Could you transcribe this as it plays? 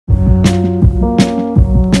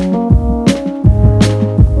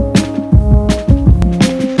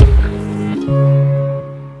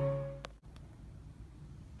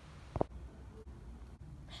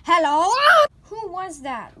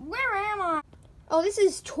Oh, this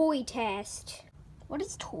is toy test. What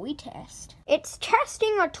is toy test? It's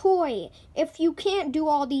testing a toy. If you can't do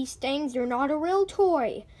all these things, you're not a real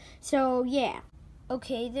toy. So, yeah.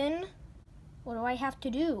 Okay, then. What do I have to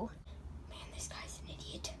do? Man, this guy's an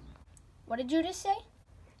idiot. What did you just say?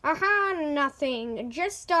 Nothing.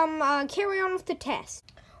 Just, carry on with the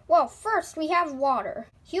test. Well, first we have water.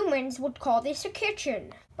 Humans would call this a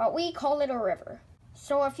kitchen, but we call it a river.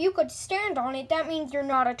 So if you could stand on it, that means you're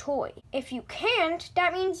not a toy. If you can't,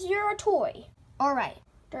 that means you're a toy. All right.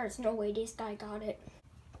 There's no way this guy got it.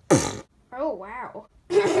 Oh, wow.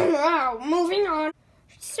 Wow, moving on.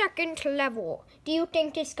 Second level. Do you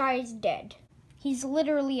think this guy is dead? He's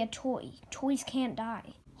literally a toy. Toys can't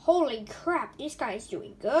die. Holy crap, this guy's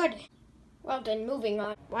doing good. Well then, moving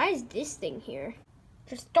on. Why is this thing here?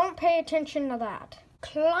 Just don't pay attention to that.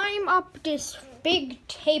 Climb up this big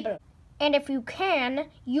table. And if you can,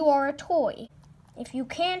 you are a toy. If you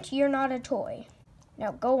can't, you're not a toy.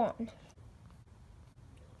 Now go on.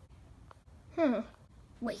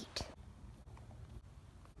 Wait.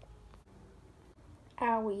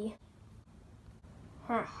 Owie.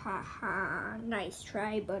 Ha ha ha. Nice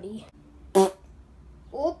try, buddy.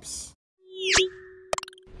 Oops.